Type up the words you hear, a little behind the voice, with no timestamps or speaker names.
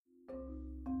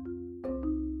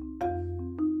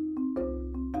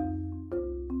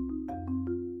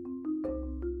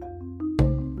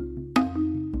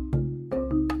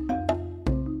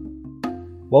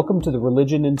Welcome to the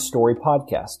Religion and Story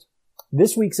podcast.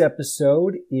 This week's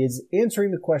episode is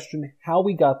answering the question how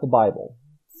we got the Bible,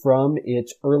 from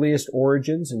its earliest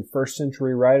origins in first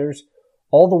century writers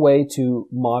all the way to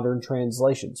modern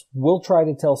translations. We'll try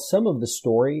to tell some of the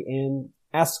story and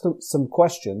ask some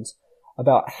questions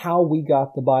about how we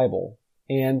got the Bible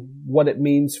and what it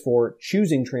means for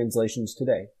choosing translations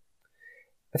today.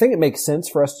 I think it makes sense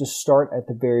for us to start at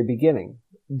the very beginning.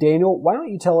 Daniel, why don't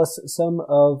you tell us some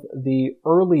of the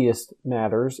earliest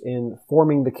matters in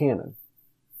forming the canon?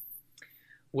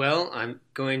 Well, I'm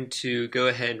going to go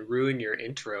ahead and ruin your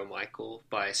intro, Michael,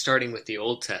 by starting with the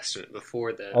Old Testament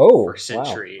before the first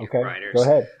century writers. Go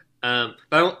ahead.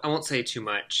 But I won't say too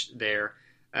much there.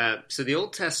 So the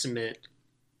Old Testament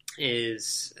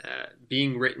is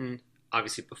being written,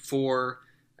 obviously, before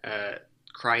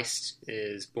Christ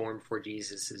is born, before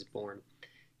Jesus is born.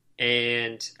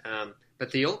 And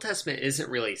but the Old Testament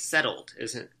isn't really settled,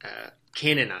 isn't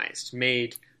canonized,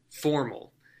 made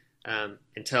formal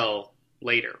until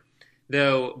later.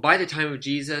 Though by the time of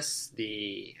Jesus,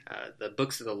 the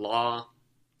books of the law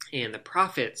and the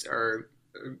prophets are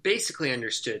basically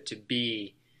understood to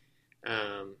be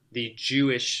the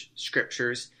Jewish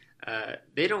scriptures.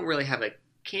 They don't really have a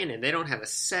canon. They don't have a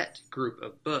set group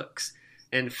of books.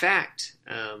 In fact,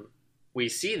 we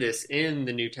see this in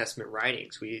the New Testament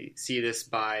writings. We see this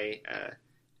by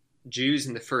Jews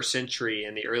in the first century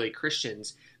and the early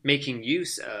Christians making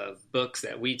use of books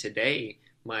that we today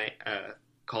might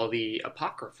call the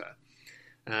Apocrypha,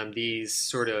 these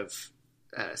sort of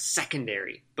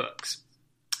secondary books.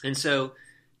 And so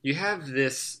you have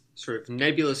this sort of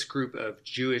nebulous group of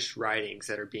Jewish writings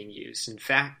that are being used. In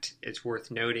fact, it's worth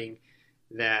noting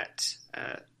that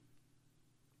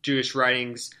Jewish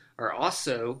writings are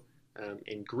also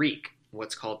in Greek,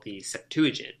 what's called the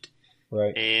Septuagint.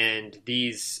 Right. And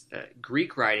these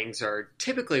Greek writings are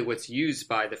typically what's used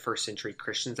by the first century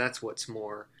Christians. That's what's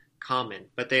more common.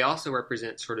 But they also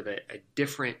represent sort of a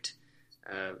different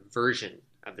version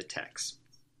of the text.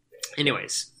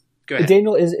 Anyways, go ahead.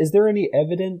 Daniel, is there any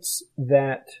evidence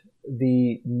that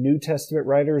the New Testament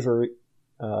writers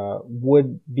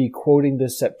would be quoting the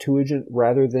Septuagint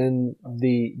rather than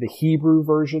the Hebrew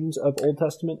versions of Old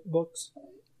Testament books?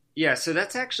 Yeah, so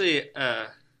that's actually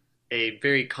a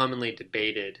very commonly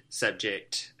debated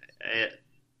subject,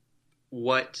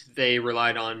 what they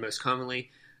relied on most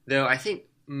commonly. Though I think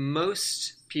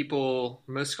most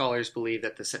scholars believe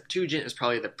that the Septuagint is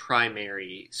probably the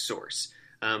primary source.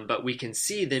 But we can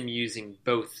see them using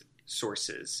both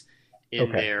sources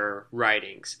in their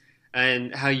writings.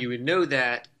 And how you would know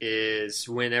that is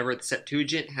whenever the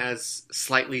Septuagint has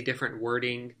slightly different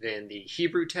wording than the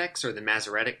Hebrew text or the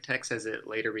Masoretic text as it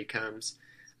later becomes,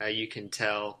 you can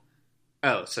tell,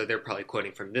 so they're probably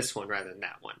quoting from this one rather than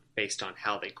that one based on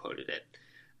how they quoted it.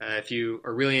 If you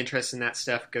are really interested in that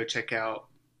stuff, go check out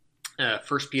 1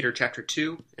 Peter chapter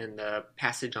 2 and the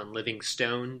passage on living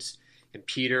stones. And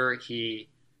Peter, he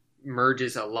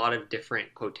merges a lot of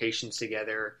different quotations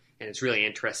together. And it's really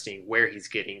interesting where he's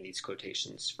getting these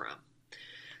quotations from.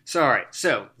 So, all right.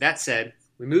 So, that said,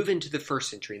 we move into the first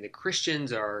century, and the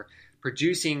Christians are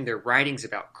producing their writings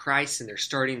about Christ, and they're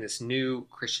starting this new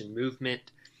Christian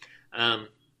movement. They're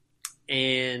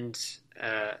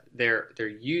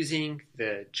using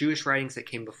the Jewish writings that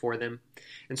came before them.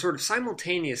 And sort of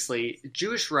simultaneously,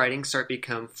 Jewish writings start to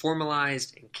become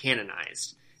formalized and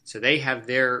canonized. So, they have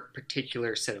their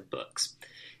particular set of books.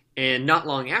 And not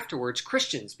long afterwards,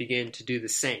 Christians begin to do the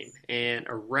same. And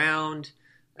around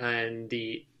in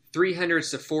the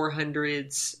 300s to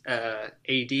 400s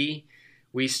AD,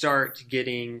 we start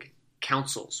getting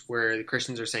councils where the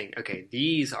Christians are saying, okay,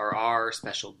 these are our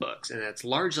special books. And that's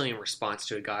largely in response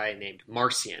to a guy named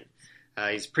Marcion.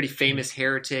 He's a pretty famous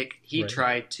heretic. He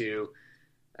tried to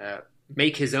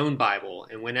make his own Bible.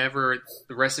 And whenever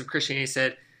the rest of Christianity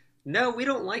said, no, we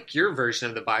don't like your version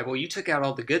of the Bible. You took out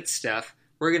all the good stuff.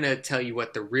 We're going to tell you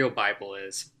what the real Bible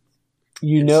is.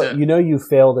 You know you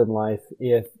failed in life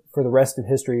if for the rest of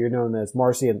history you're known as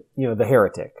Marcion, the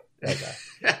heretic. That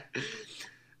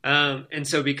guy. And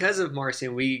so because of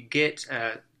Marcion, we get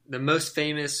the most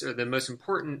famous or the most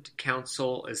important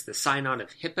council is the Synod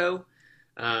of Hippo.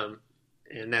 And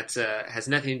that's has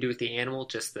nothing to do with the animal,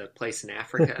 just the place in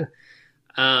Africa.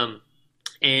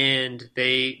 And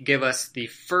they give us the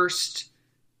first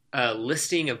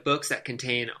listing of books that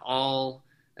contain all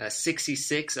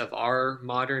 66 of our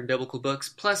modern biblical books,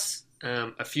 plus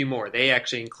a few more. They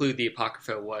actually include the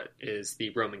Apocrypha, what is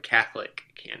the Roman Catholic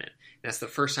canon. And that's the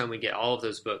first time we get all of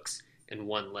those books in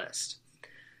one list.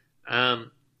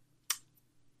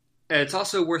 It's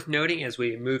also worth noting as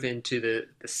we move into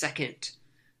the second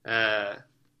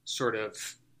sort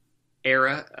of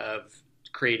era of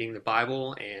creating the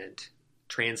Bible and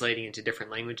translating into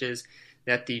different languages,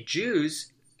 that the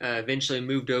Jews eventually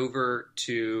moved over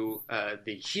to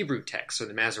the Hebrew text, or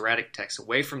the Masoretic text,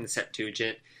 away from the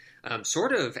Septuagint,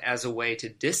 sort of as a way to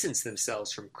distance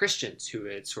themselves from Christians who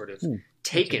had sort of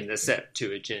taken the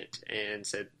Septuagint and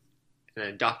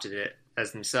adopted it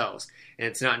as themselves. And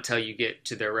it's not until you get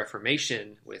to their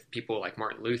Reformation with people like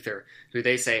Martin Luther, who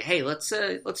they say, hey, let's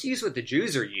use what the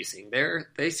Jews are using.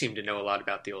 They seem to know a lot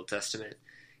about the Old Testament.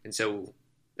 And so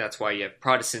that's why you have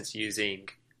Protestants using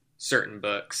certain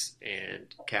books and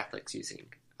Catholics using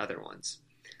other ones.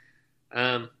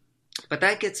 But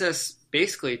that gets us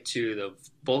basically to the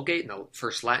Vulgate and the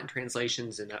first Latin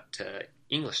translations and up to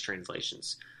English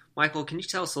translations. Michael, can you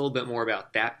tell us a little bit more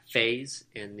about that phase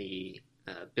in the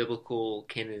biblical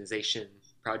canonization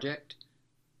project?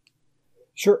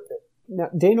 Sure. Now,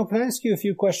 Daniel, can I ask you a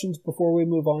few questions before we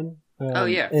move on? Oh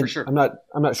yeah, for sure. I'm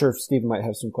not sure if Stephen might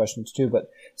have some questions too, but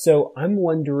so I'm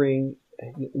wondering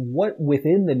what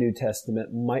within the New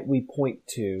Testament might we point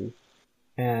to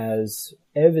as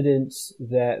evidence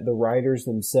that the writers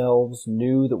themselves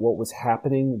knew that what was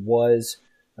happening was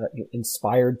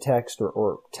inspired text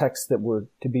or texts that were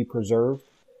to be preserved.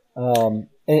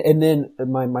 And then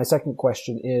my second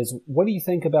question is, what do you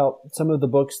think about some of the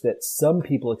books that some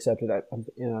people accepted? I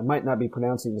might not be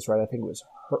pronouncing this right. I think it was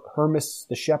Hermas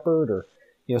the Shepherd, or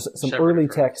some Shepherd early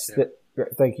Hermas, texts yeah.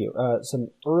 Thank you. Some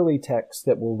early texts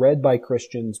that were read by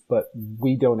Christians, but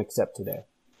we don't accept today.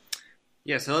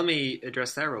 Yeah, so let me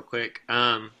address that real quick.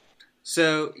 I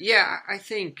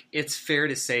think it's fair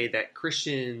to say that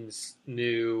Christians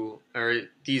knew, or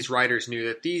these writers knew,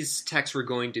 that these texts were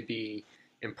going to be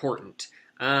important.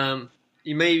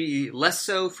 You may be less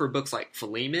so for books like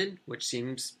Philemon, which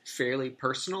seems fairly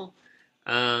personal,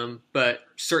 but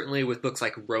certainly with books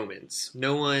like Romans.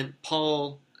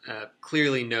 Paul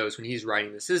clearly knows when he's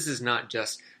writing this is not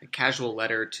just a casual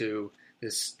letter to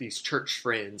these church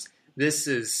friends. This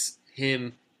is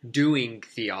him doing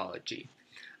theology.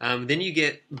 Then you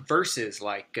get verses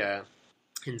like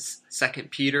in 2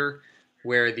 Peter,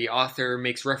 where the author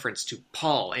makes reference to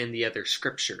Paul and the other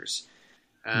scriptures.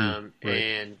 Right.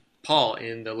 And Paul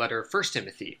in the letter of 1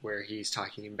 Timothy, where he's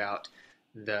talking about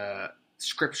the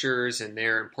scriptures and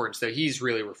their importance, though he's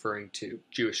really referring to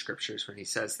Jewish scriptures when he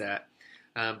says that.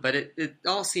 But it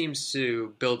all seems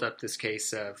to build up this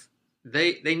case of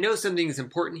they know something is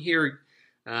important here.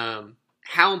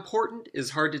 How important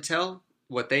is hard to tell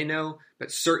what they know,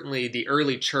 but certainly the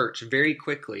early church very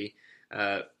quickly,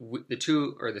 the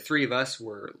two or the three of us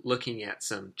were looking at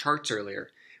some charts earlier.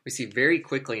 We see very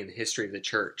quickly in the history of the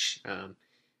church,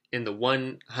 in the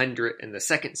 100 and the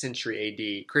 2nd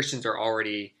century AD, Christians are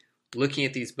already looking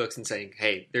at these books and saying,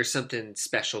 hey, there's something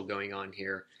special going on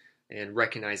here, and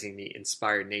recognizing the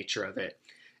inspired nature of it.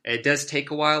 It does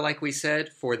take a while, like we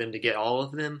said, for them to get all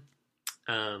of them.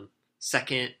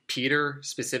 2 Peter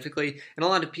specifically, and a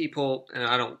lot of people, and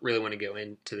I don't really want to go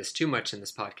into this too much in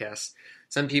this podcast,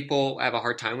 some people have a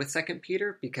hard time with 2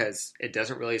 Peter because it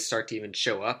doesn't really start to even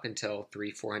show up until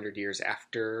 300-400 years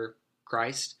after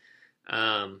Christ,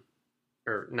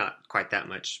 or not quite that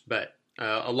much, but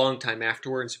a long time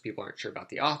afterwards, so people aren't sure about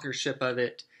the authorship of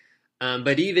it.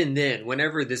 But even then,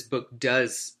 whenever this book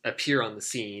does appear on the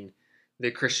scene, the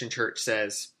Christian church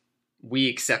says, we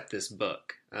accept this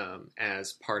book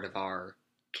as part of our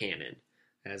canon,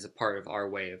 as a part of our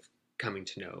way of coming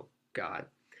to know God.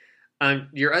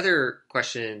 Your other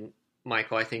question,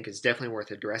 Michael, I think is definitely worth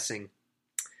addressing.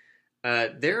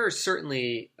 There are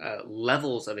certainly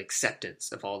levels of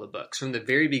acceptance of all the books. From the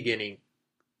very beginning,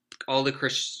 all the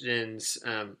Christians,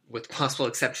 with possible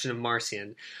exception of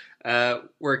Marcion,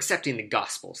 were accepting the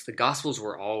Gospels. The Gospels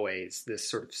were always this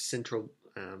sort of central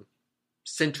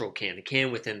canon, the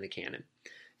canon within the canon.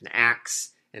 And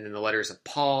Acts, and then the letters of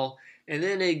Paul. And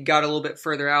then it got a little bit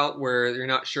further out where they're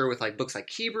not sure with like books like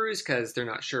Hebrews, because they're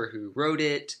not sure who wrote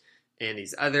it, and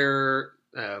these other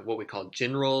what we call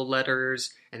general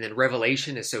letters. And then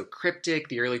Revelation is so cryptic.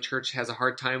 The early church has a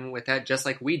hard time with that, just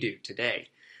like we do today.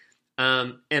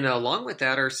 And along with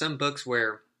that are some books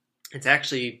where it's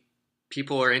actually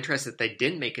people are interested that they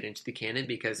didn't make it into the canon,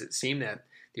 because it seemed that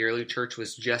the early church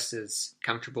was just as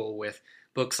comfortable with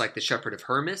books like the Shepherd of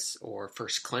Hermas or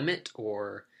First Clement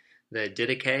or the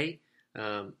Didache,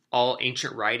 all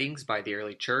ancient writings by the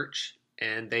early church,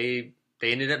 and they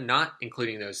ended up not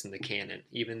including those in the canon,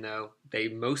 even though they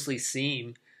mostly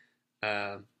seem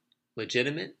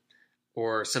legitimate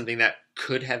or something that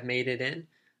could have made it in.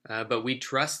 But we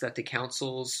trust that the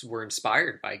councils were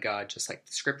inspired by God, just like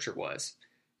the Scripture was,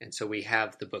 and so we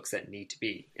have the books that need to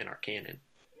be in our canon.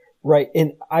 Right,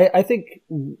 and I think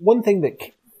one thing that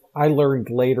I learned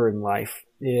later in life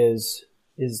is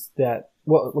that,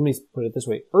 well, let me put it this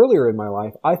way. Earlier in my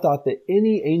life, I thought that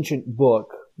any ancient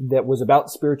book that was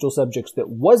about spiritual subjects that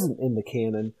wasn't in the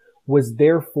canon was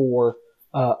therefore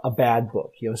a bad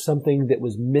book, something that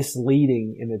was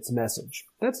misleading in its message.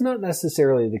 That's not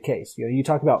necessarily the case. You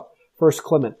talk about First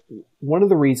Clement. One of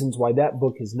the reasons why that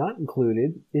book is not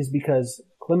included is because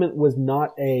Clement was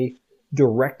not a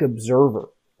direct observer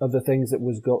of the things that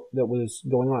was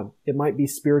going on. It might be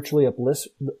spiritually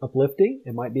uplifting.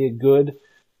 It might be a good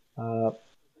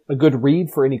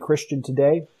read for any Christian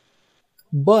today.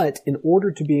 But in order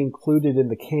to be included in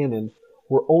the canon,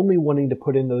 we're only wanting to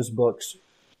put in those books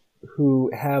who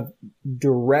have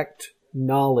direct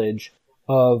knowledge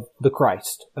of the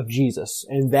Christ, of Jesus.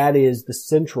 And that is the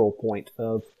central point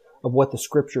of what the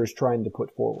Scripture is trying to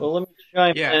put forward. Well, let me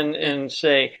chime in and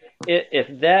say,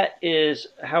 if that is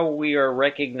how we are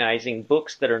recognizing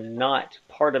books that are not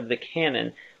part of the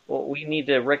canon, well, we need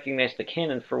to recognize the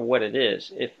canon for what it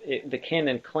is. If the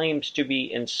canon claims to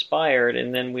be inspired,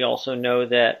 and then we also know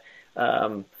that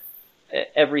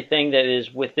everything that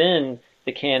is within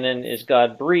the canon is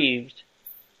God-breathed,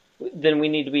 then we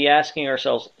need to be asking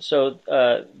ourselves, so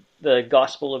the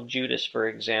Gospel of Judas, for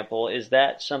example, is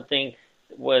that something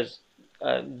was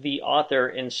the author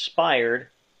inspired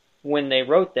when they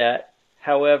wrote that?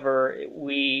 However,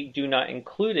 we do not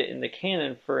include it in the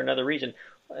canon for another reason.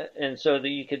 And so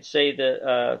you could say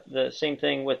that the same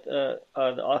thing with the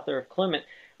author of Clement.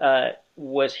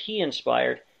 Was he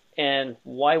inspired? And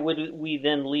why would we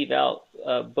then leave out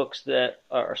books that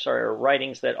or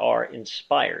writings that are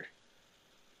inspired?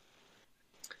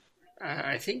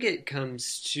 I think it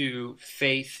comes to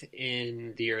faith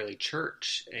in the early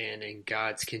church and in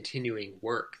God's continuing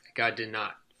work. God did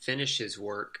not finish his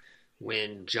work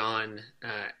when John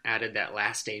added that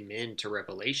last amen to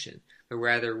Revelation, but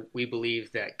rather we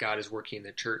believe that God is working in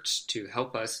the church to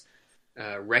help us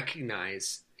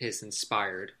recognize his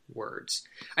inspired words.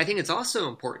 I think it's also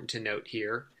important to note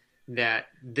here that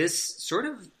this sort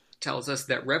of tells us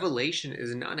that Revelation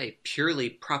is not a purely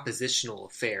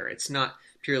propositional affair. It's not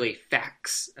purely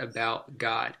facts about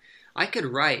God. I could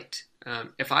write,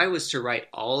 if I was to write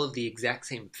all of the exact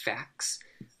same facts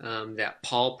that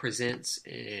Paul presents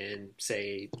in,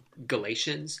 say,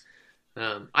 Galatians,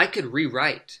 I could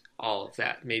rewrite all of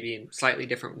that, maybe in slightly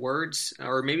different words,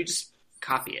 or maybe just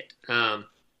copy it.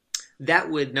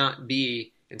 That would not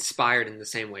be inspired in the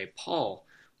same way Paul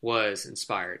was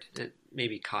inspired.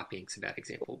 Maybe copying is a bad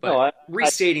example, but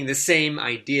restating the same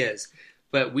ideas.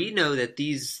 But we know that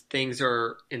these things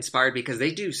are inspired because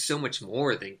they do so much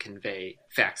more than convey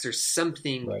facts. There's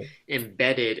something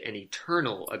embedded and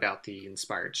eternal about the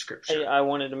inspired Scripture. I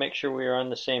wanted to make sure we are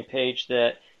on the same page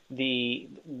that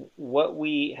what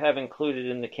we have included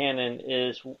in the canon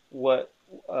is what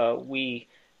we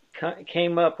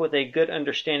came up with a good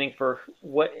understanding for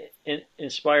what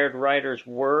inspired writers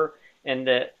were, and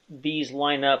that these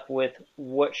line up with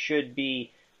what should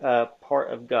be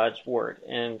part of God's Word.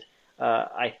 And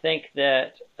I think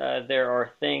that there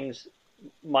are things,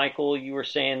 Michael, you were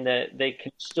saying that they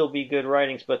can still be good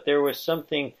writings, but there was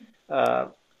something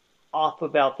off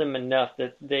about them enough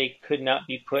that they could not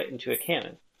be put into a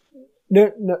canon.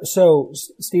 No. So,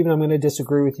 Stephen, I'm going to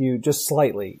disagree with you just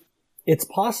slightly. It's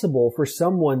possible for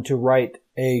someone to write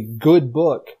a good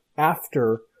book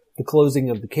after the closing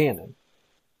of the canon.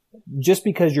 Just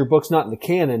because your book's not in the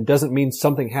canon doesn't mean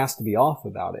something has to be off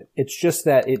about it. It's just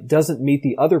that it doesn't meet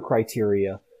the other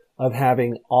criteria of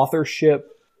having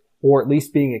authorship, or at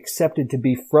least being accepted to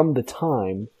be from the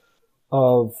time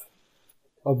of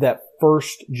that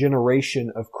first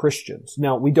generation of Christians.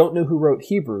 Now, we don't know who wrote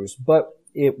Hebrews, but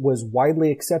it was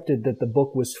widely accepted that the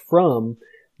book was from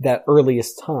that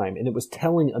earliest time, and it was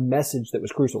telling a message that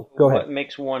was crucial. Go ahead. What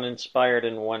makes one inspired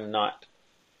and one not?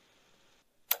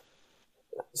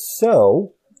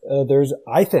 So,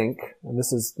 I think, and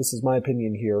this is my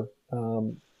opinion here,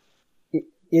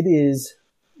 it is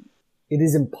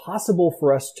impossible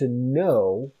for us to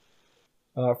know,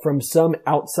 from some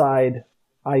outside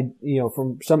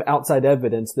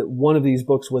evidence that one of these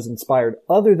books was inspired,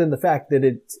 other than the fact that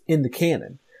it's in the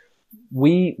canon.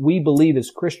 We believe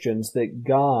as Christians that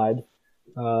God,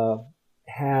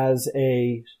 has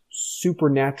a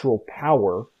supernatural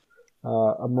power,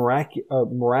 a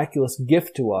miraculous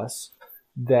gift to us,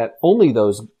 that only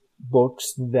those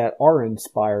books that are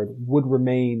inspired would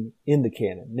remain in the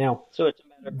canon. Now, so it's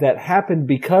a matter that happened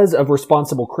because of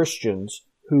responsible Christians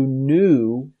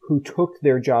who took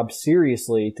their job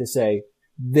seriously to say,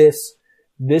 this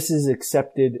is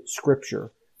accepted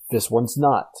Scripture. This one's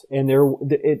not. And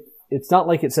it's not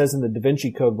like it says in the Da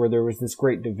Vinci Code where there was this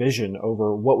great division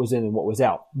over what was in and what was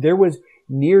out. There was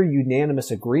near unanimous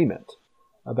agreement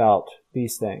about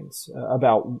these things,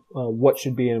 about what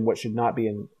should be and what should not be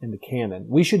in the canon.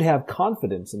 We should have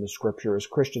confidence in the Scripture as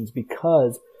Christians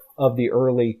because of the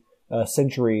early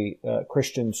century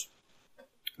Christians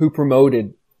who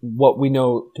promoted what we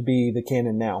know to be the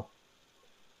canon now.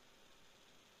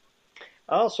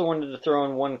 I also wanted to throw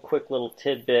in one quick little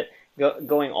tidbit,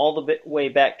 going all the way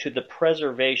back to the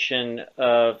preservation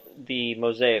of the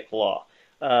Mosaic Law.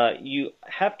 You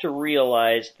have to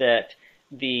realize that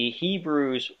the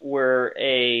Hebrews were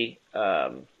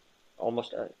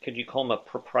could you call them a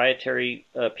proprietary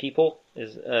people?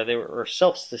 They were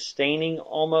self-sustaining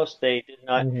almost. They did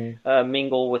not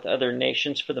mingle with other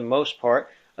nations for the most part.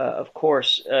 Of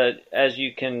course, as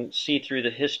you can see through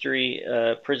the history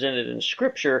presented in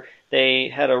Scripture, they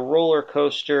had a roller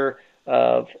coaster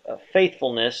of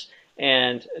faithfulness,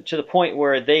 and to the point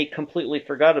where they completely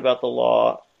forgot about the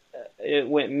law. It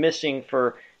went missing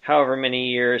for however many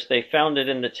years. They found it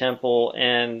in the temple,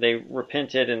 and they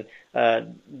repented,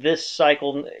 and this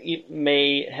cycle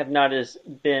may have not as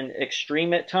been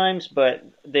extreme at times, but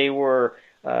they were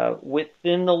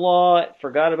within the law,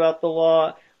 forgot about the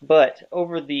law. But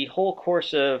over the whole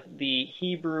course of the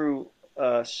Hebrew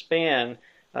span,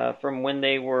 from when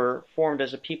they were formed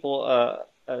as a people,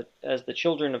 as the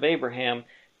children of Abraham,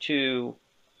 to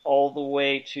all the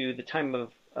way to the time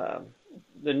of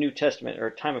the New Testament,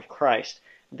 or time of Christ,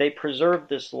 they preserved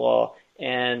this law,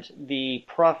 and the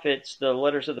prophets, the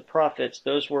letters of the prophets,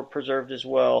 those were preserved as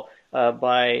well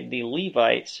by the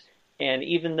Levites. And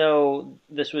even though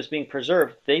this was being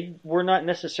preserved, they were not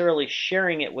necessarily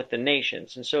sharing it with the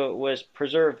nations. And so it was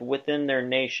preserved within their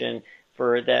nation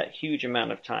for that huge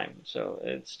amount of time. So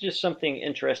it's just something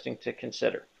interesting to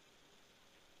consider.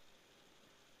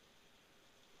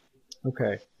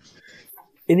 Okay.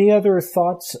 Any other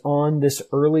thoughts on this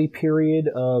early period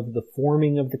of the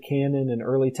forming of the canon and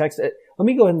early text? Let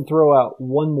me go ahead and throw out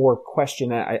one more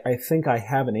question. I think I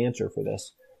have an answer for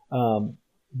this.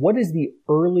 What is the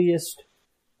earliest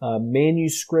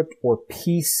manuscript or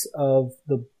piece of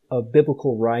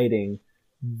biblical writing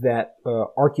that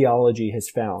archaeology has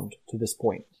found to this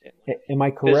point? Am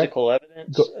I correct? Physical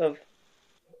evidence of?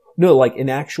 No, like an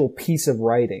actual piece of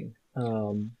writing.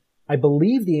 I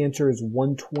believe the answer is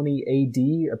 120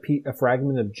 A.D., a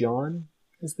fragment of John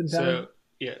has been found. So,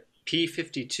 yeah,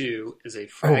 P52 is a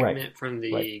fragment from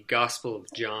the Gospel of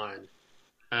John,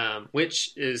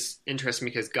 which is interesting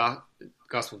because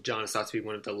Gospel of John is thought to be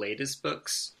one of the latest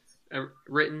books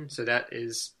written, so that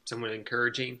is somewhat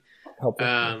encouraging.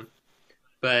 Helpful.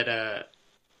 But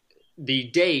the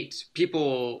date,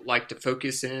 people like to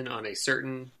focus in on a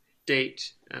certain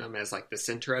date as like the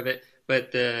center of it,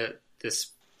 but the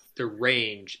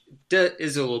range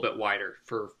is a little bit wider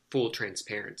for full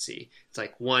transparency. It's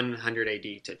like 100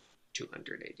 AD to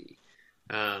 200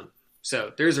 AD.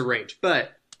 So there's a range,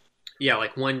 but yeah,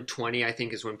 like 120, I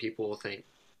think, is when people will think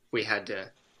we had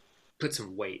to put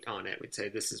some weight on it. We'd say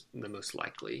this is the most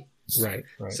likely. Right.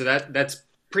 So that's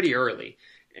pretty early.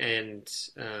 And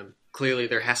clearly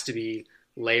there has to be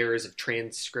layers of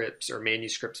transcripts or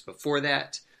manuscripts before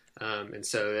that. And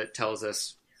so that tells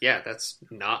us, that's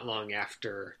not long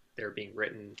after they're being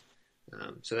written.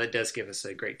 So that does give us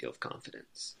a great deal of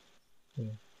confidence.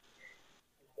 Yeah.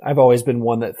 I've always been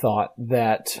one that thought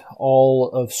that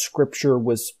all of Scripture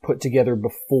was put together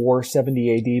before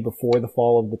 70 AD, before the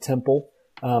fall of the temple.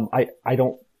 I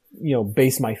don't,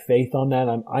 base my faith on that.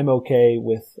 I'm okay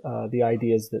with the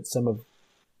ideas that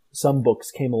some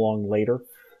books came along later,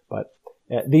 but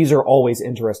these are always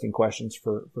interesting questions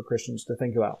for Christians to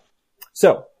think about.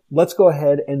 So let's go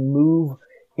ahead and move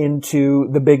into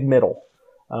the big middle,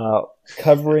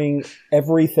 covering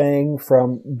everything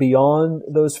from beyond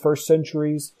those first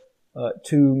centuries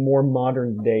to more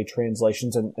modern day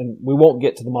translations. And we won't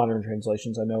get to the modern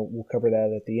translations. I know we'll cover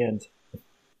that at the end.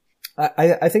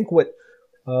 I think what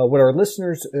our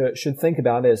listeners should think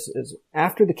about is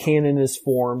after the canon is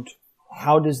formed,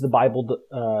 how does the Bible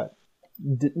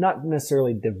not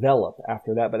necessarily develop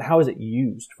after that, but how is it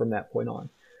used from that point on?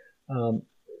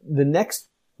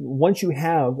 Once you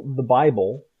have the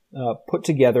Bible put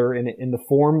together in the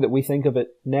form that we think of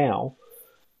it now,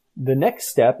 the next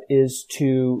step is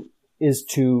to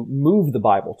move the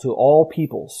Bible to all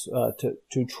peoples,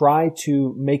 to try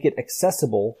to make it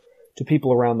accessible to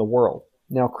people around the world.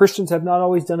 Now, Christians have not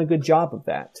always done a good job of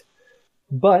that.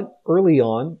 But early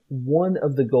on, one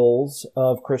of the goals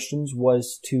of Christians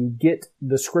was to get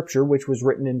the Scripture, which was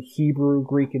written in Hebrew,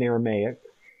 Greek, and Aramaic,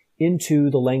 into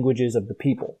the languages of the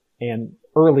people. And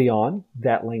early on,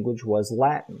 that language was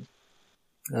Latin.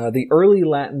 The early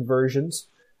Latin versions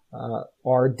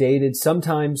are dated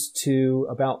sometimes to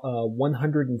about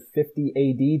 150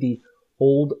 AD. The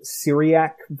Old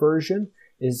Syriac version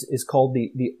is called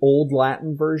the Old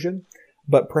Latin version.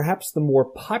 But perhaps the more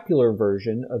popular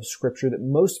version of Scripture that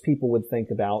most people would think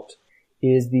about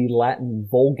is the Latin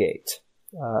Vulgate,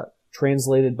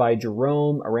 translated by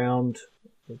Jerome around,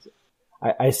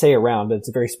 I say around, but it's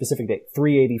a very specific date,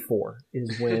 384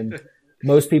 is when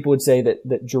most people would say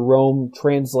that Jerome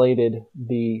translated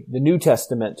the New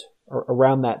Testament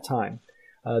around that time.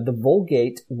 The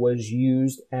Vulgate was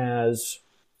used as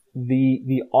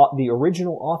the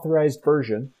original authorized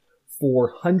version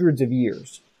for hundreds of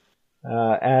years.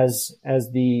 As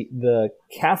the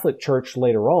Catholic Church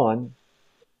later on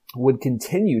would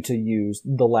continue to use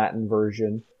the Latin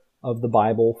version of the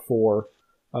Bible for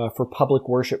public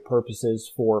worship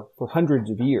purposes for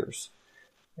hundreds of years.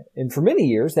 And for many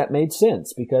years that made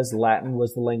sense because Latin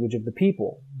was the language of the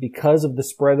people. Because of the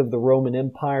spread of the Roman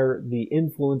Empire, the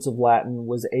influence of Latin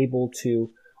was able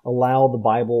to allow the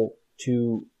Bible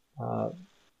to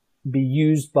be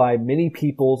used by many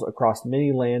peoples across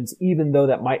many lands, even though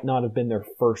that might not have been their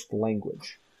first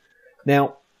language.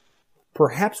 Now,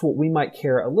 perhaps what we might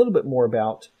care a little bit more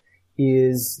about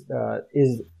is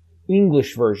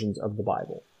English versions of the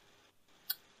Bible.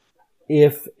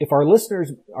 If our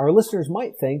listeners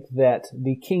might think that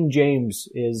the King James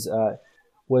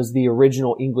was the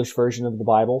original English version of the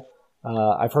Bible.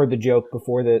 I've heard the joke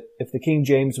before that if the King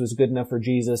James was good enough for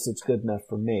Jesus, it's good enough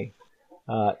for me.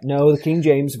 No, the King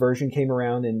James version came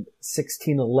around in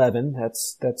 1611.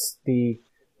 That's the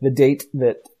date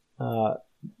that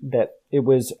it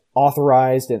was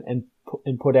authorized and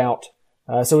put out.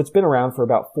 So it's been around for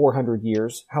about 400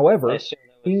 years. However, I assume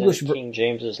that was in King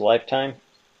James's lifetime.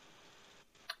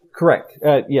 Correct.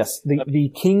 Yes,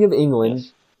 the King of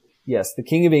England. Yes, the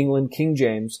King of England, King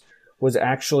James, was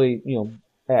actually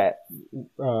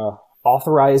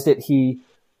authorized it. He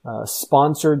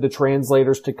sponsored the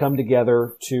translators to come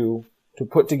together to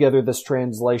put together this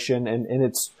translation, and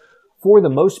it's, for the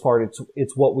most part,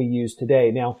 it's what we use today.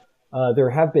 Now, there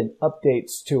have been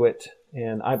updates to it,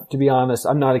 and to be honest,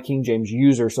 I'm not a King James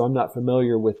user, so I'm not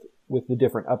familiar with the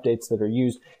different updates that are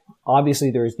used.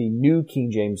 Obviously, there's the New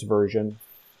King James Version,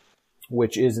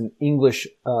 which is an English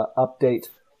update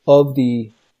of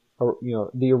the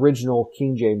original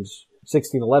King James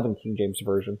 1611 King James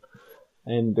Version.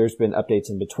 And there's been updates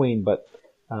in between, but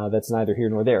that's neither here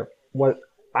nor there. What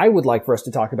I would like for us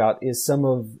to talk about is some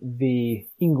of the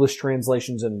English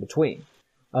translations in between.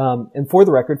 And for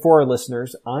the record, for our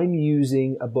listeners, I'm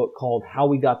using a book called How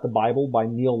We Got the Bible by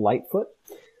Neil Lightfoot.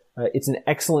 It's an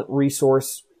excellent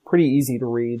resource, pretty easy to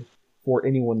read for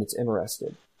anyone that's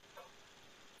interested.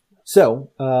 So,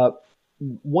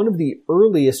 one of the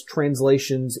earliest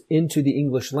translations into the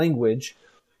English language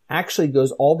actually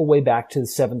goes all the way back to the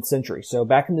 7th century. So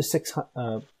back in the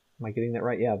am I getting that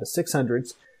right? Yeah, the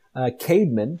 600s.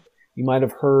 Caedmon, you might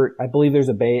have heard, I believe there's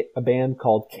a band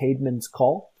called Caedmon's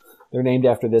Call. They're named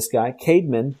after this guy.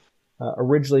 Caedmon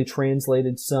originally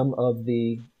translated some of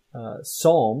the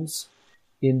Psalms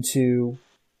into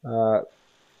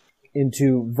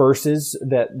verses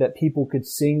that people could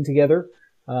sing together.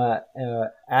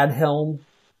 Adhelm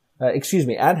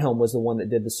was the one that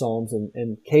did the Psalms,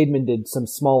 and Caedmon did some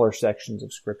smaller sections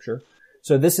of Scripture.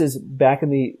 So this is back in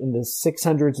the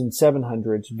 600s and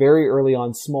 700s, very early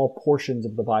on, small portions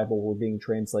of the Bible were being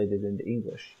translated into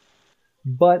English.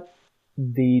 But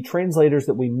the translators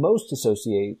that we most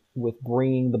associate with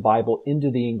bringing the Bible into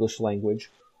the English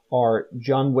language are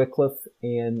John Wycliffe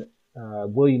and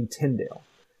William Tyndale.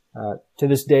 To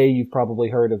this day, you've probably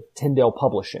heard of Tyndale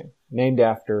Publishing, named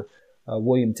after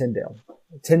William Tyndale.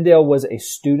 Tyndale was a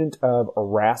student of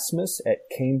Erasmus at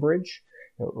Cambridge,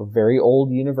 a very old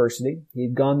university. He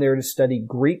had gone there to study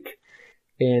Greek,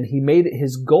 and he made it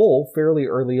his goal fairly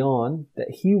early on that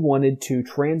he wanted to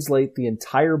translate the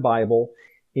entire Bible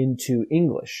into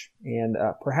English. And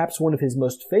perhaps one of his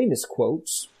most famous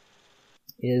quotes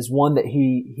is one that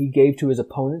he gave to his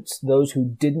opponents, those who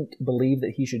didn't believe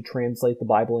that he should translate the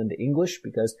Bible into English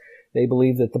because they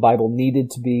believed that the Bible needed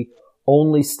to be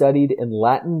only studied in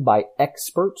Latin by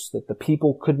experts, that the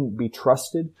people couldn't be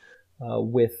trusted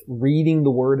with reading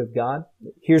the Word of God.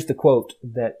 Here's the quote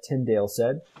that Tyndale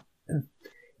said.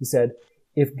 He said,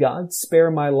 "If God spare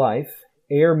my life,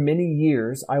 ere many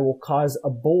years I will cause a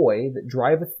boy that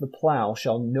driveth the plow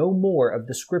shall know more of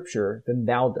the Scripture than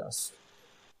thou dost."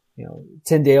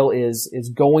 Tyndale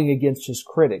is going against his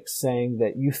critics, saying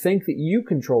that you think that you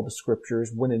control the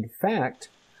Scriptures when in fact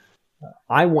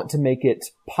I want to make it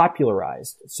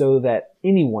popularized so that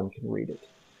anyone can read it.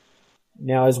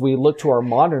 Now, as we look to our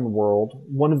modern world,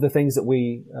 one of the things that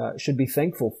we should be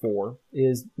thankful for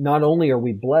is not only are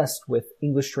we blessed with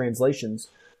English translations,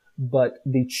 but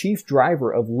the chief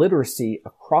driver of literacy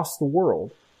across the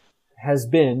world has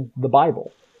been the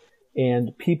Bible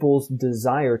and people's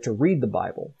desire to read the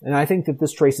Bible. And I think that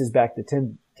this traces back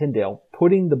to Tyndale.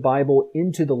 Putting the Bible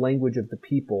into the language of the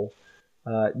people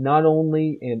not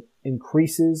only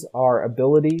increases our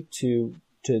ability to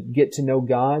get to know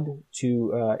God,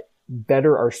 to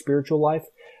better our spiritual life,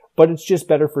 but it's just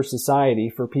better for society,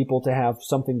 for people to have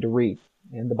something to read.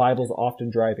 And the Bible's often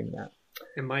driving that.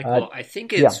 And Michael, I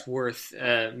think it's worth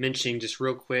mentioning just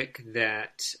real quick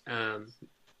that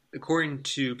according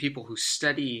to people who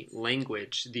study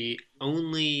language, the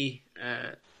only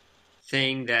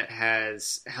thing that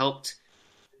has helped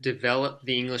develop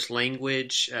the English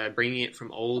language, bringing it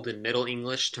from Old and Middle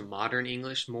English to Modern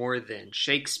English more than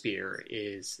Shakespeare,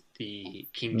 is the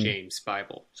King James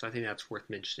Bible. So I think that's worth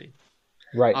mentioning.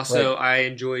 Right. Also, I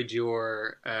enjoyed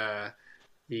your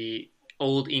the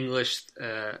Old English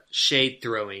shade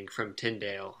throwing from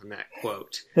Tyndale in that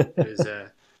quote. It was,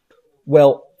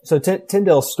 well, so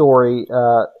Tyndale's story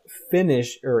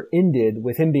ended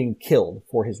with him being killed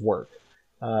for his work.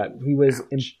 He was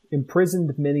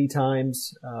imprisoned many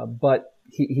times, but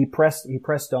he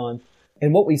pressed on.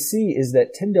 And what we see is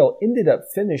that Tyndale ended up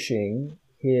finishing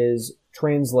his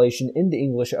translation into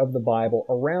English of the Bible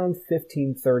around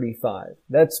 1535.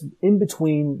 That's in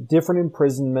between different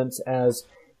imprisonments as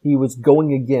he was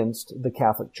going against the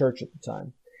Catholic Church at the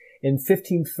time. In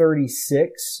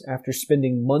 1536, after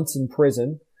spending months in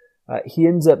prison, he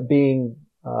ends up being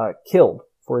killed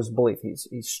for his belief.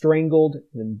 He's strangled and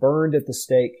then burned at the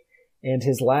stake, and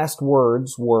his last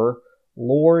words were,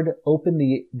 "Lord, open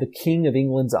the King of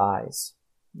England's eyes."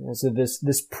 And so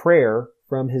this prayer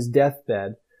from his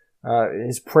deathbed,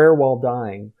 his prayer while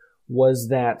dying, was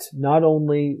that not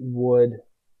only would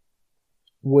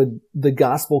the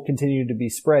gospel continue to be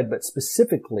spread, but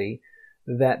specifically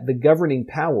that the governing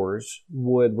powers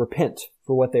would repent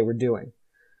for what they were doing.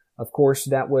 Of course,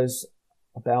 that was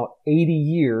about 80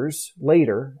 years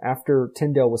later, after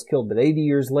Tyndale was killed, but 80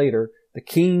 years later, the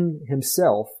king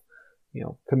himself,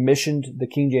 commissioned the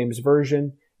King James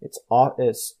Version. It's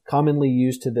commonly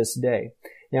used to this day.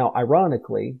 Now,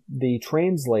 ironically, the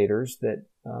translators that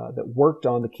worked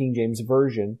on the King James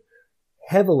Version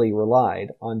heavily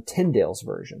relied on Tyndale's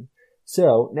version.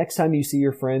 So, next time you see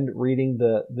your friend reading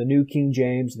the New King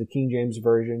James, the King James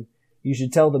Version, you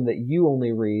should tell them that you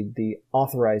only read the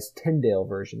authorized Tyndale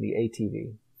version, the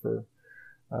ATV, for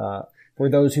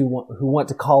those who want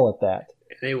to call it that.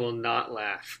 They will not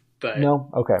laugh, but no,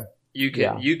 okay, you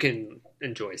can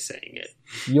enjoy saying it.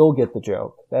 You'll get the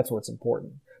joke. That's what's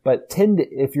important. But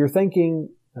if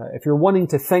you're wanting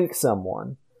to thank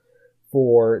someone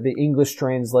for the English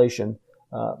translation,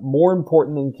 more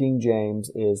important than King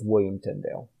James is William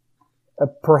Tyndale.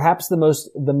 Perhaps the most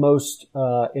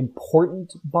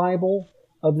important Bible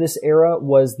of this era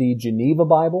was the Geneva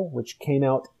Bible, which came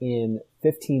out in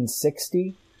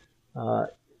 1560.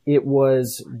 It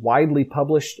was widely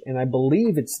published, and I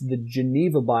believe it's the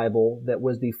Geneva Bible that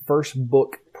was the first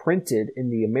book printed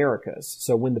in the Americas.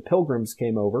 So when the Pilgrims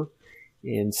came over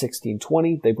in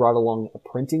 1620, they brought along a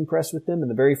printing press with them,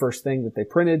 and the very first thing that they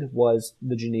printed was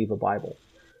the Geneva Bible.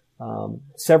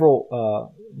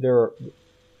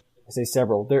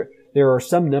 There are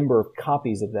some number of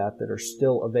copies of that are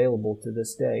still available to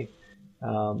this day.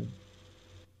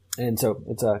 And so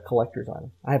it's a collector's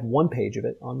item. I have one page of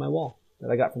it on my wall that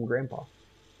I got from Grandpa.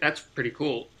 That's pretty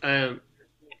cool.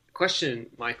 Question,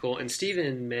 Michael, and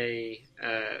Stephen may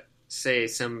say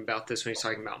some about this when he's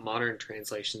talking about modern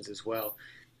translations as well.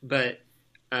 But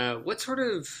what sort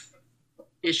of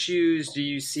issues do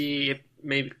you see?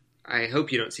 Maybe I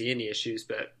hope you don't see any issues,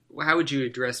 but how would you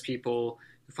address people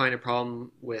who find a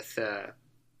problem with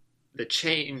the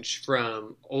change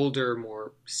from older,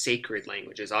 more sacred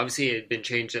languages? Obviously, it had been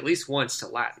changed at least once to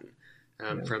Latin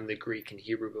from the Greek and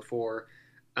Hebrew before,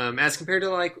 as compared to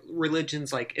like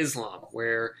religions like Islam,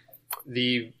 where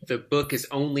the book is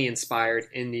only inspired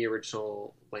in the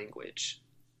original language.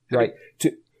 Right.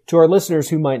 To our listeners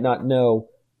who might not know,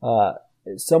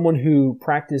 someone who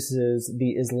practices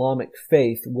the Islamic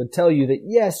faith would tell you that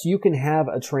yes, you can have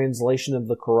a translation of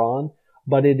the Quran,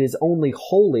 but it is only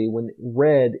holy when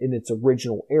read in its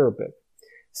original Arabic.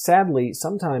 Sadly,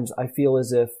 sometimes I feel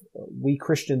as if we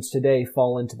Christians today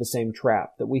fall into the same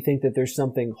trap, that we think that there's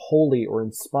something holy or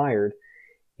inspired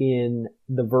in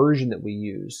the version that we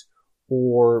use,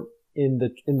 or in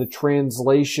the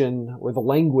translation or the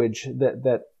language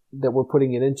that we're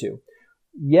putting it into.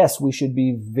 Yes, we should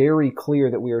be very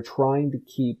clear that we are trying to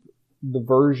keep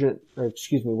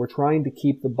we're trying to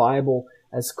keep the Bible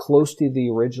as close to the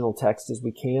original text as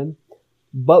we can,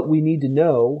 but we need to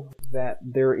know that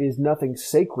there is nothing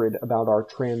sacred about our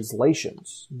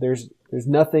translations. There's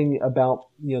nothing about,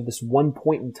 this one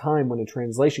point in time when a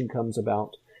translation comes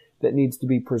about that needs to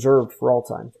be preserved for all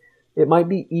time. It might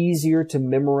be easier to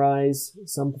memorize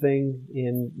something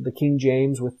in the King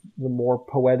James with the more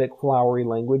poetic, flowery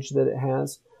language that it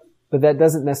has, but that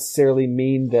doesn't necessarily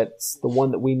mean that's the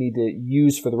one that we need to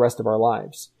use for the rest of our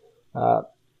lives.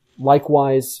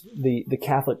 Likewise, the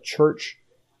Catholic Church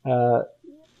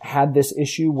had this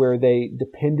issue where they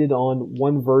depended on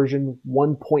one version,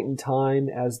 one point in time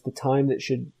as the time that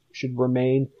should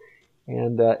remain,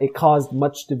 and it caused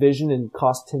much division and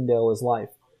cost Tyndale his life.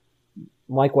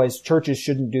 Likewise, churches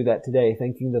shouldn't do that today,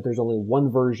 thinking that there's only one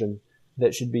version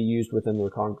that should be used within their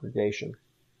congregation.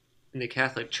 In the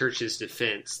Catholic Church's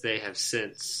defense, they have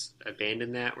since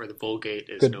abandoned that, where the Vulgate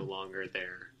is no longer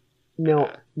there.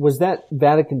 Now, was that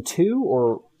Vatican II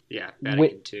or? Yeah,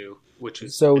 Vatican II, which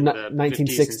was so in the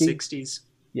 1960s? 50s and 60s.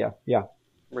 Yeah.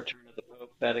 Return of the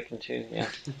Pope, Vatican II,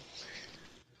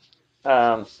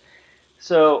 yeah.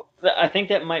 So I think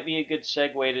that might be a good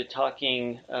segue to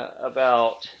talking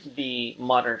about the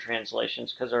modern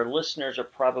translations, because our listeners are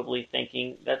probably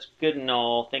thinking, that's good and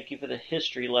all, thank you for the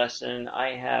history lesson.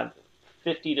 I have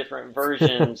 50 different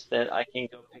versions that I can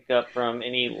go pick up from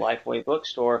any Lifeway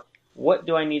bookstore. What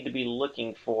do I need to be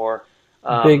looking for?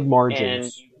 Big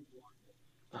margins.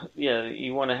 And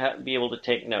you want to be able to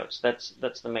take notes. That's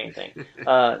the main thing.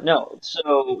 No,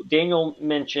 so Daniel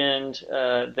mentioned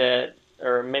that,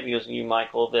 or maybe it was you,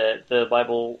 Michael, that the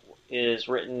Bible is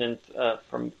written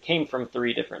came from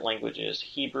three different languages: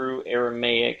 Hebrew,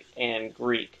 Aramaic, and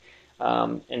Greek.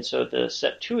 And so the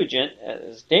Septuagint,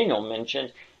 as Daniel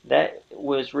mentioned, that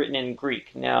was written in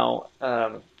Greek. Now,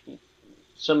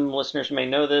 some listeners may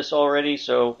know this already,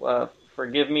 so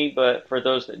forgive me, but for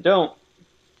those that don't,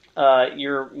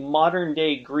 your modern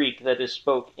day Greek that is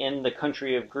spoke in the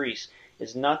country of Greece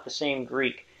is not the same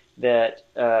Greek that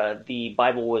the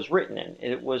Bible was written in.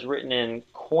 It was written in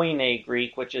Koine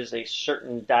Greek, which is a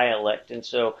certain dialect, and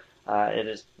so it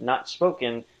is not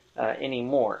spoken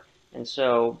anymore. And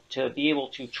so to be able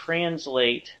to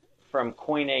translate from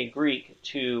Koine Greek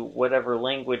to whatever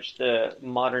language the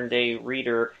modern day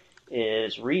reader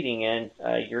is reading in,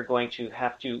 you're going to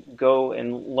have to go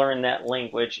and learn that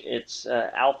language, its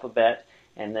alphabet,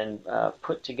 and then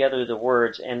put together the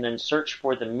words, and then search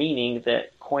for the meaning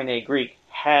that Koine Greek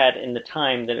had in the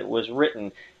time that it was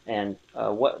written, and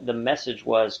what the message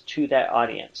was to that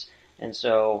audience. And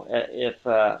so if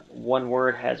one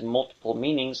word has multiple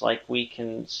meanings, like we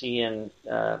can see in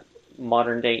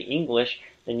modern day English,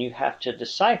 then you have to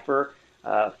decipher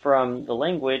from the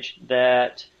language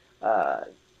that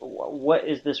what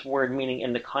is this word meaning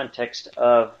in the context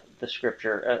of the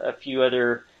scripture. A few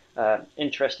other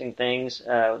interesting things.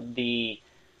 The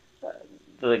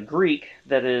Greek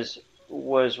that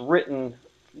was written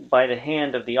by the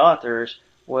hand of the authors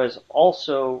was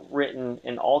also written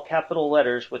in all capital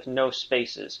letters with no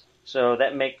spaces. So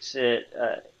that makes it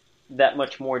that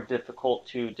much more difficult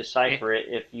to decipher it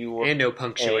if you were... And no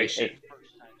punctuation.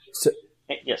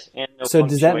 Yes, and no So punctuation.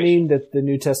 Does that mean that the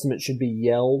New Testament should be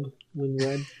yelled when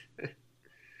read?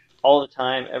 All the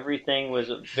time. Everything was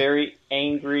a very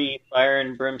angry fire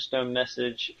and brimstone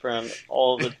message from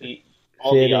all the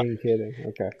Kidding.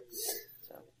 Okay.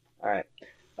 So, all right.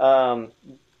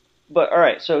 But all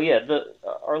right. So yeah,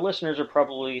 our listeners are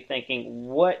probably thinking,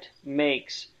 what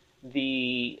makes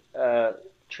the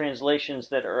translations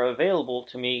that are available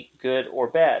to me good or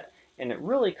bad? And it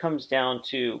really comes down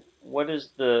to what is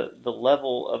the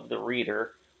level of the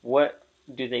reader? What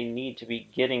do they need to be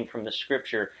getting from the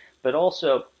scripture? But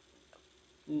also,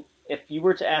 if you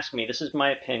were to ask me, this is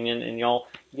my opinion, and y'all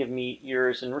give me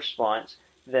yours in response,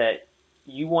 that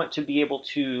you want to be able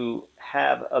to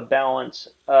have a balance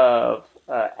of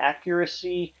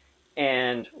accuracy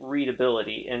and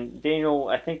readability. And Daniel,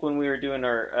 I think when we were doing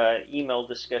our email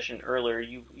discussion earlier,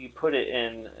 you put it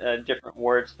in different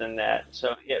words than that.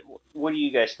 So what do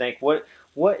you guys think?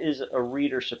 What is a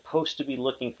reader supposed to be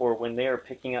looking for when they are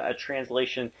picking out a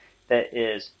translation that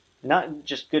is not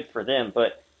just good for them,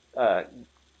 but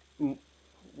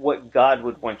what God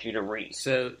would want you to read?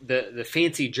 So the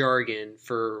fancy jargon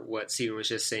for what Stephen was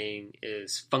just saying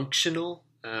is functional.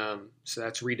 So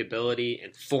that's readability,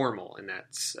 and formal, and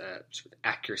that's sort of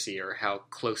accuracy, or how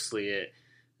closely it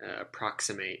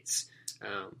approximates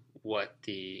what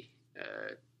the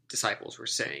disciples were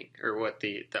saying, or what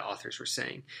the authors were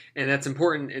saying. And that's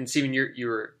important. And Stephen, you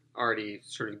were already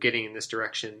sort of getting in this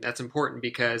direction. That's important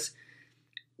because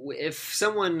if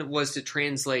someone was to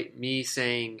translate me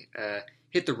saying,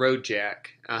 hit the road,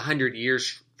 Jack, 100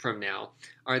 years from now,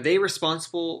 are they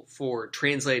responsible for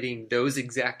translating those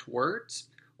exact words?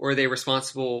 Or are they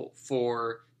responsible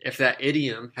for, if that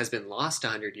idiom has been lost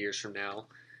 100 years from now,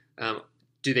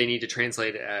 do they need to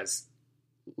translate it as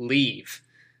leave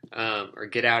or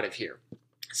get out of here?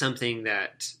 Something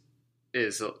that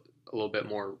is a little bit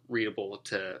more readable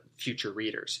to future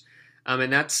readers.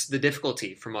 And that's the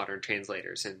difficulty for modern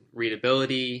translators, and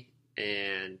readability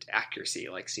and accuracy,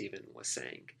 like Stephen was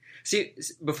saying. See,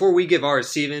 before we give ours,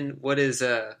 Stephen, what is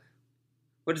the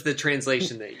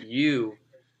translation that you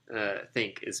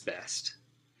think is best?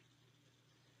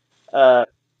 I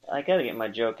got to get my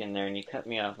joke in there, and you cut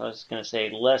me off. I was going to say,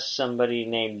 lest somebody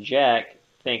named Jack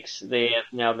thinks they have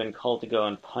now been called to go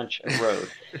and punch a road.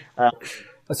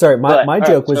 Sorry, my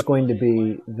joke was going to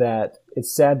be that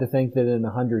it's sad to think that in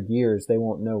 100 years they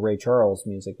won't know Ray Charles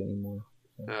music anymore.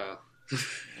 Oh.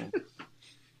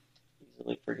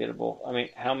 Easily forgettable. I mean,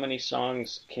 how many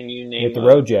songs can you name? Hit the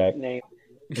road, Jack. Name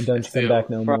and don't you come back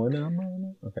no more.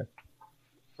 No. Okay.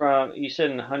 From, you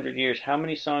said in 100 years, how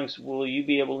many songs will you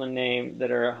be able to name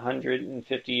that are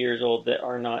 150 years old that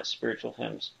are not spiritual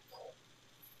hymns?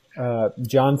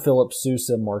 John Philip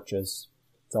Sousa marches.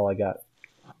 That's all I got.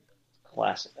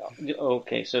 Classic.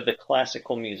 Okay, so the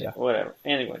classical music, Yeah. whatever.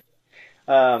 Anyway,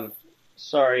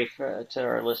 sorry to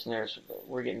our listeners,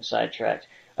 we're getting sidetracked.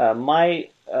 My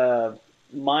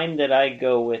mine that I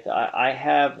go with, I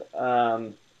have.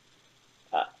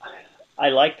 I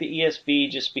like the ESV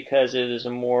just because it is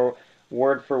a more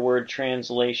word-for-word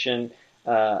translation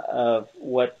of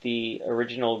what the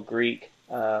original Greek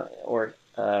or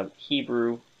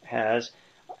Hebrew has.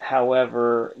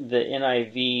 However, the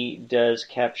NIV does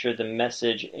capture the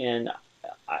message in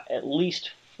at least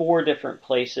 4 different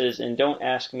places, and don't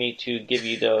ask me to give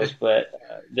you those, but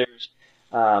there's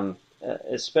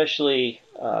especially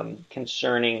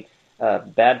concerning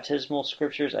baptismal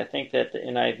scriptures. I think that the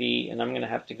NIV, and I'm going to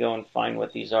have to go and find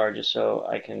what these are just so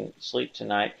I can sleep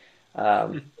tonight.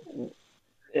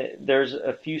 There's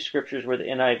a few scriptures where the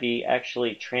NIV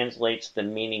actually translates the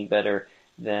meaning better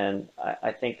than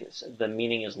I think the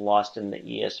meaning is lost in the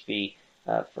ESV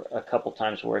for a couple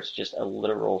times where it's just a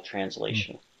literal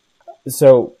translation.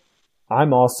 So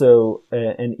I'm also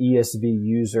an ESV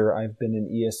user. I've been an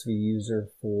ESV user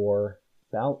for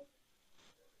about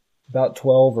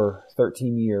 12 or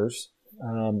 13 years.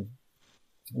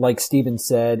 Like Stephen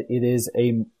said, it's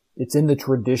in the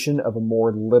tradition of a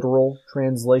more literal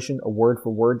translation, a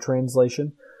word-for-word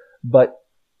translation, but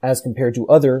as compared to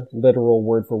other literal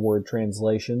word-for-word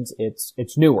translations,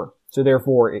 it's newer. So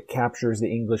therefore, it captures the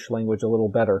English language a little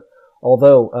better.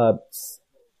 Although,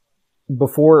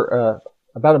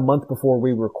 about a month before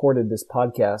we recorded this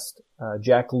podcast,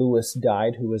 Jack Lewis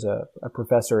died, who was a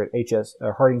professor at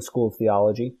Harding School of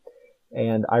Theology.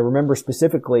 And I remember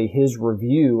specifically his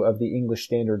review of the English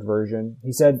Standard Version.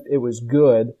 He said it was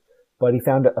good, but he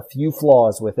found a few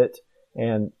flaws with it.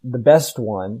 And the best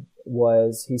one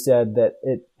was, he said that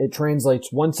it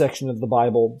translates one section of the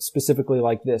Bible specifically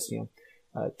like this,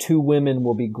 2 women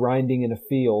will be grinding in a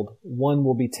field, one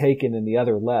will be taken and the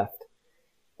other left.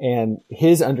 And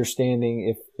his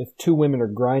understanding, if 2 women are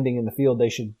grinding in the field, they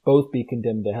should both be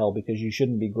condemned to hell because you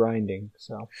shouldn't be grinding.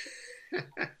 So,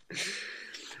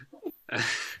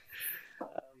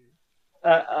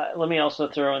 let me also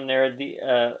throw in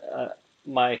there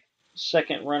my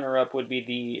second runner-up would be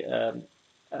the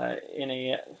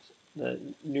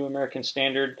the New American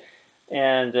Standard,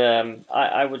 and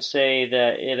I would say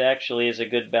that it actually is a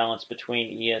good balance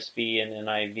between ESV and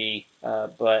NIV,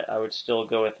 but I would still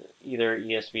go with either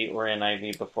ESV or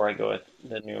NIV before I go with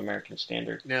the New American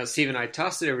Standard. Now, Stephen, I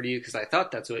tossed it over to you because I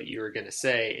thought that's what you were going to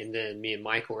say, and then me and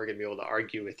Michael were going to be able to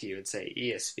argue with you and say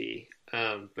ESV,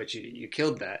 but you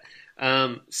killed that.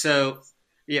 So,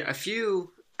 yeah, a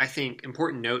few, I think,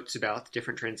 important notes about the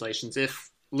different translations. If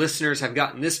listeners have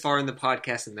gotten this far in the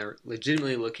podcast and they're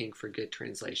legitimately looking for good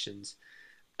translations,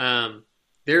 you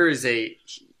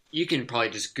can probably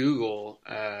just Google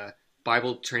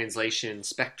Bible translation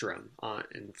spectrum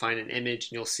and find an image,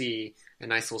 and you'll see a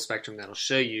nice little spectrum that'll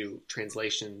show you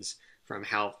translations from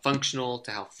how functional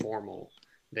to how formal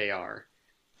they are.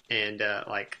 And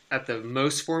like at the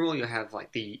most formal, you'll have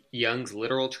like the Young's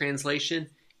literal translation.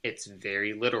 It's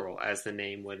very literal, as the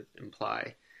name would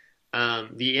imply.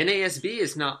 The NASB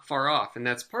is not far off, and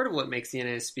that's part of what makes the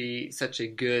NASB such a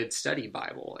good study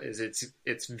Bible. Is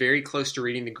it's very close to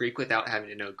reading the Greek without having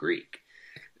to know Greek.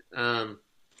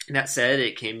 That said,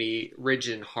 it can be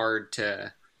rigid and hard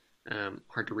to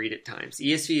hard to read at times.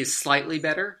 ESV is slightly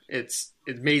better.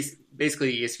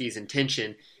 Basically ESV's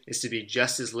intention is to be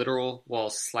just as literal while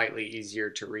slightly easier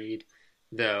to read,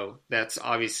 though that's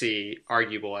obviously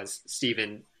arguable, as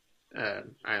Stephen,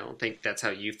 I don't think that's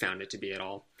how you found it to be at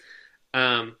all.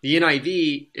 The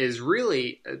NIV is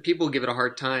really, people give it a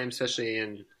hard time, especially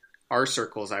in our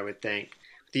circles, I would think.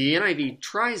 The NIV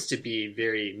tries to be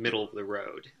very middle of the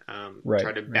road,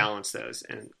 try to balance those,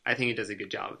 and I think it does a good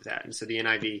job of that. And so the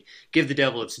NIV, give the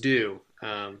devil its due,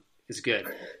 is good.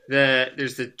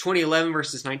 There's the 2011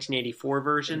 versus 1984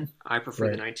 version. I prefer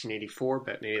the 1984,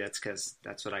 but maybe that's because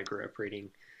that's what I grew up reading.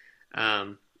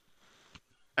 A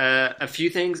few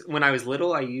things. When I was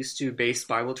little, I used to base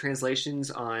Bible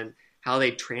translations on how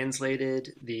they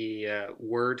translated the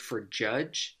word for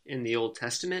judge in the Old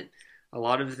Testament. A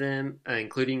lot of them,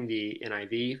 including the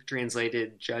NIV,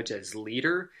 translated judge as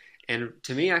leader. And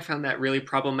to me, I found that really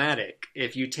problematic.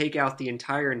 If you take out the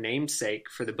entire namesake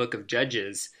for the book of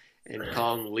Judges and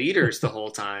call them leaders the whole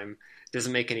time, it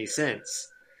doesn't make any sense.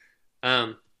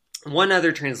 One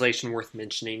other translation worth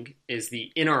mentioning is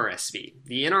the NRSV.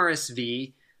 The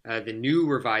NRSV, the New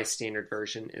Revised Standard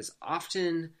Version, is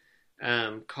often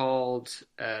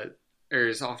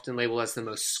is often labeled as the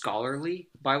most scholarly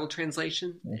Bible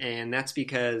translation, and that's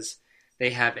because they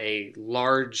have a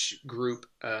large group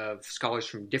of scholars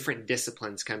from different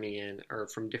disciplines coming in, or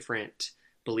from different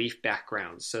belief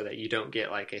backgrounds, so that you don't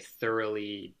get like a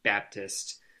thoroughly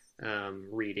Baptist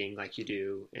reading like you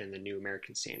do in the New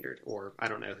American Standard, or I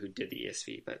don't know who did the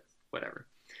ESV, but whatever.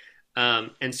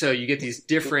 And so you get these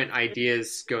different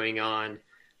ideas going on,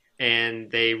 and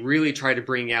they really try to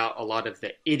bring out a lot of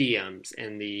the idioms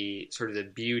and the sort of the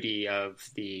beauty of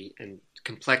and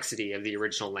complexity of the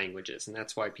original languages. And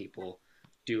that's why people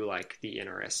do like the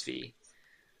NRSV.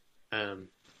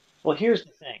 Well, here's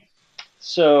the thing.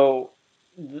 So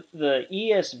the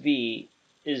ESV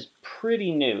is pretty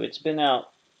new. It's been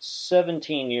out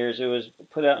 17 years. It was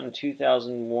put out in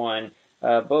 2001.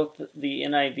 Both the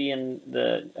NIV and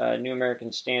the New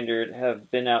American Standard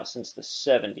have been out since the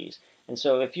 70s. And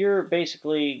so if you're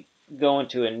basically going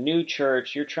to a new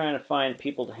church, you're trying to find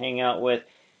people to hang out with,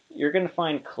 you're going to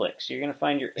find cliques. You're going to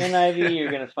find your NIV,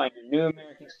 you're going to find your New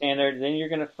American Standard, then you're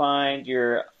going to find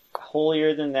your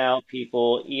holier-than-thou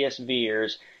people,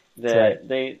 ESVers, that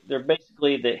they're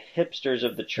basically the hipsters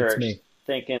of the church,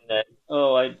 thinking that,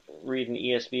 oh, I read an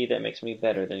ESV, that makes me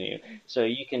better than you. So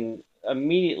you can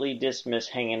immediately dismiss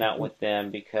hanging out with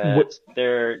them because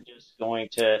they're just going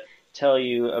to tell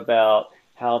you about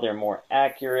how they're more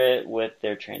accurate with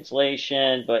their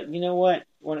translation. But you know what?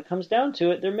 When it comes down to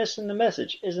it, they're missing the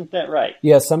message. Isn't that right?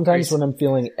 Yeah, sometimes when I'm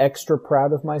feeling extra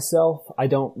proud of myself, I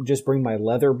don't just bring my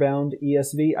leather-bound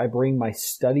ESV. I bring my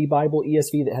study Bible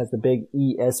ESV that has the big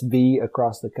ESV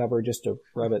across the cover just to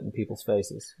rub it in people's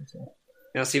faces. So.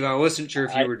 Now, Steve, I wasn't sure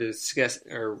if you were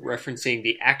referencing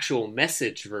the actual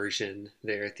message version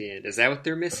there at the end. Is that what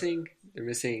they're missing? They're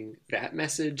missing that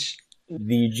message?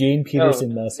 The Gene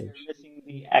Peterson message. They're missing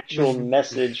the actual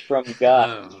message from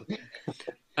God.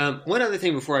 One other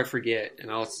thing before I forget,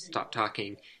 and I'll stop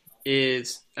talking,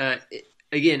 is,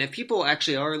 again, if people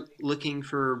actually are looking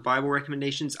for Bible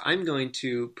recommendations, I'm going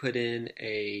to put in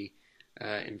a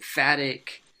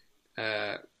emphatic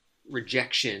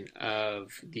rejection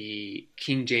of the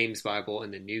King James Bible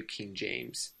and the New King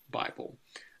James Bible.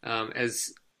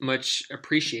 As much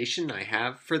appreciation I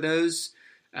have for those,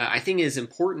 I think it is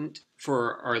important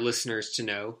for our listeners to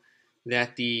know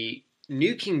that the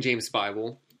New King James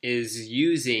Bible is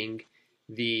using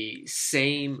the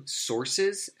same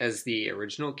sources as the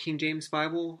original King James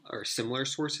Bible, or similar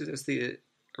sources as the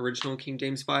original King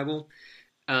James Bible.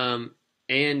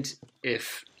 And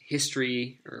if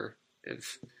history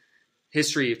of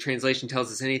translation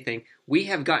tells us anything, we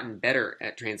have gotten better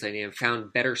at translating and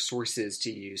found better sources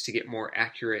to use to get more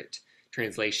accurate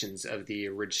translations of the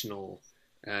original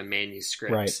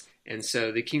manuscripts. Right. And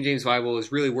so the King James Bible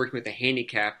is really working with a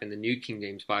handicap, and the New King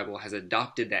James Bible has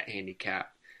adopted that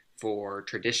handicap for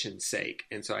tradition's sake.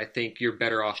 And so I think you're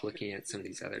better off looking at some of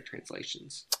these other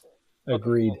translations.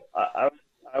 Agreed.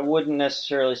 I wouldn't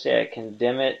necessarily say I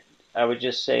condemn it. I would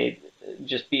just say,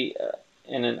 just be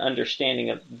in an understanding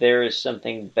of there is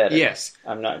something better. Yes.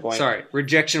 I'm not going. Sorry,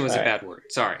 rejection was a bad word.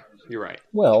 Sorry, you're right.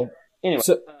 Well, anyway,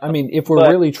 so I mean, if we're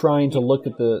really trying to look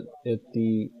at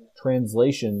the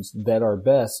translations that are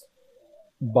best,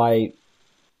 by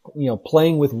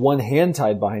playing with one hand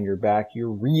tied behind your back,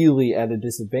 you're really at a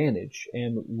disadvantage.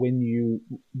 And when you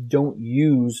don't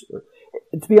use,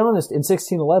 to be honest, in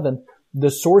 1611, the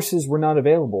sources were not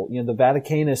available. The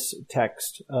Vaticanus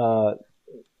text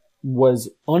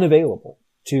was unavailable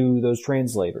to those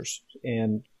translators,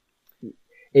 and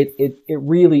it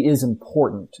really is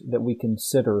important that we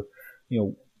consider,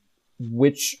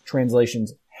 which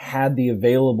translations had the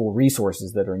available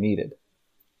resources that are needed.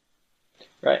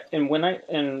 Right. And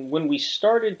when we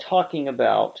started talking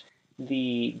about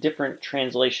the different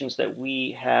translations that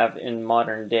we have in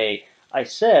modern day, I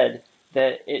said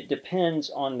that it depends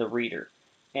on the reader.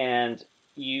 And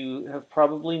you have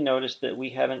probably noticed that we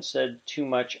haven't said too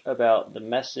much about the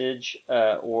Message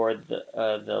or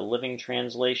the Living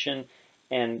Translation,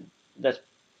 and that's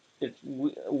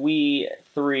we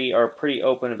three are pretty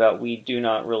open about we do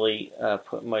not really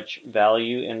put much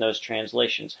value in those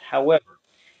translations. However,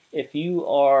 if you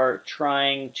are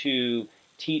trying to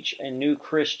teach a new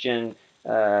Christian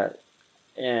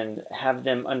and have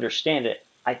them understand it,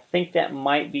 I think that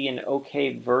might be an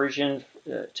okay version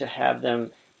to have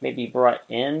them maybe brought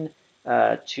in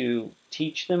to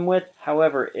teach them with.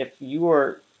 However, if you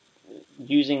are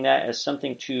using that as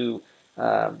something to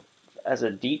as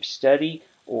a deep study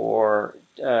or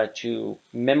to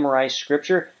memorize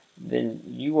scripture, then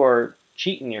you are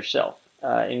cheating yourself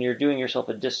and you're doing yourself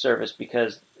a disservice,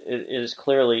 because it is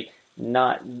clearly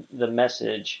not the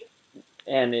Message,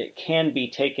 and it can be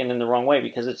taken in the wrong way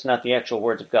because it's not the actual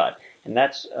words of God. And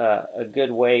that's a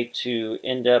good way to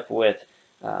end up with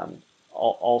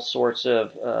all sorts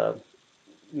of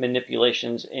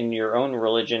manipulations in your own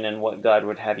religion and what God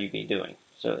would have you be doing.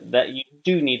 So that you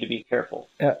do need to be careful.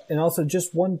 And also,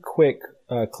 just one quick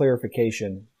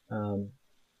clarification.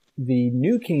 The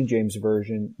New King James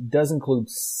Version does include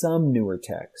some newer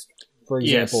text. For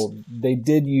example, They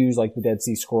did use like the Dead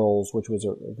Sea Scrolls, which was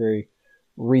a very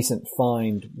recent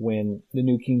find when the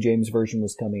New King James Version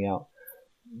was coming out.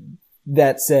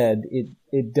 That said,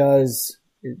 it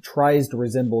tries to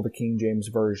resemble the King James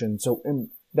Version. So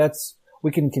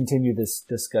we can continue this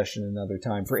discussion another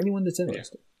time for anyone that's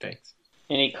interested. Yeah, thanks.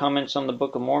 Any comments on the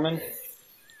Book of Mormon?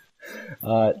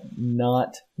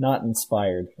 Not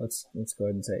inspired. Let's go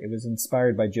ahead and say it was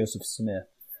inspired by Joseph Smith.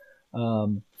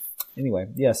 Anyway,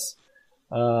 yes.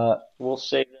 We'll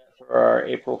save that for our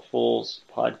April Fool's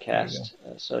podcast,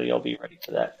 so you'll be ready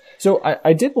for that. So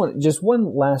I did want just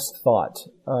one last thought.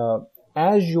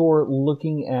 As you're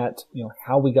looking at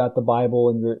how we got the Bible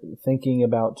and you're thinking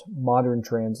about modern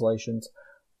translations,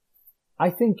 I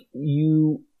think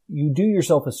you do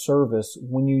yourself a service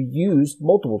when you use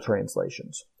multiple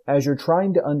translations as you're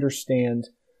trying to understand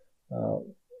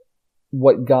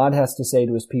what God has to say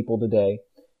to His people today.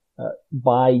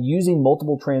 By using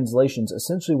multiple translations,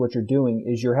 essentially what you're doing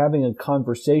is you're having a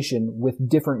conversation with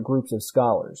different groups of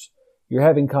scholars. You're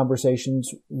having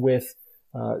conversations with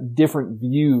different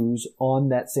views on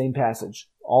that same passage,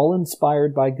 all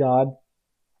inspired by God.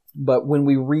 But when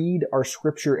we read our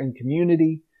scripture in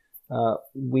community,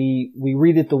 we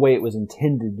read it the way it was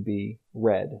intended to be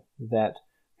read, that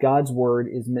God's word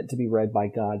is meant to be read by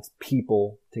God's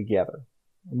people together.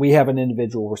 We have an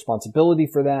individual responsibility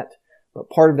for that, but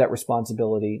part of that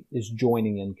responsibility is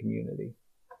joining in community.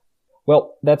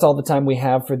 Well, that's all the time we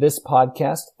have for this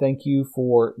podcast. Thank you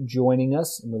for joining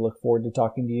us, and we look forward to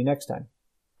talking to you next time.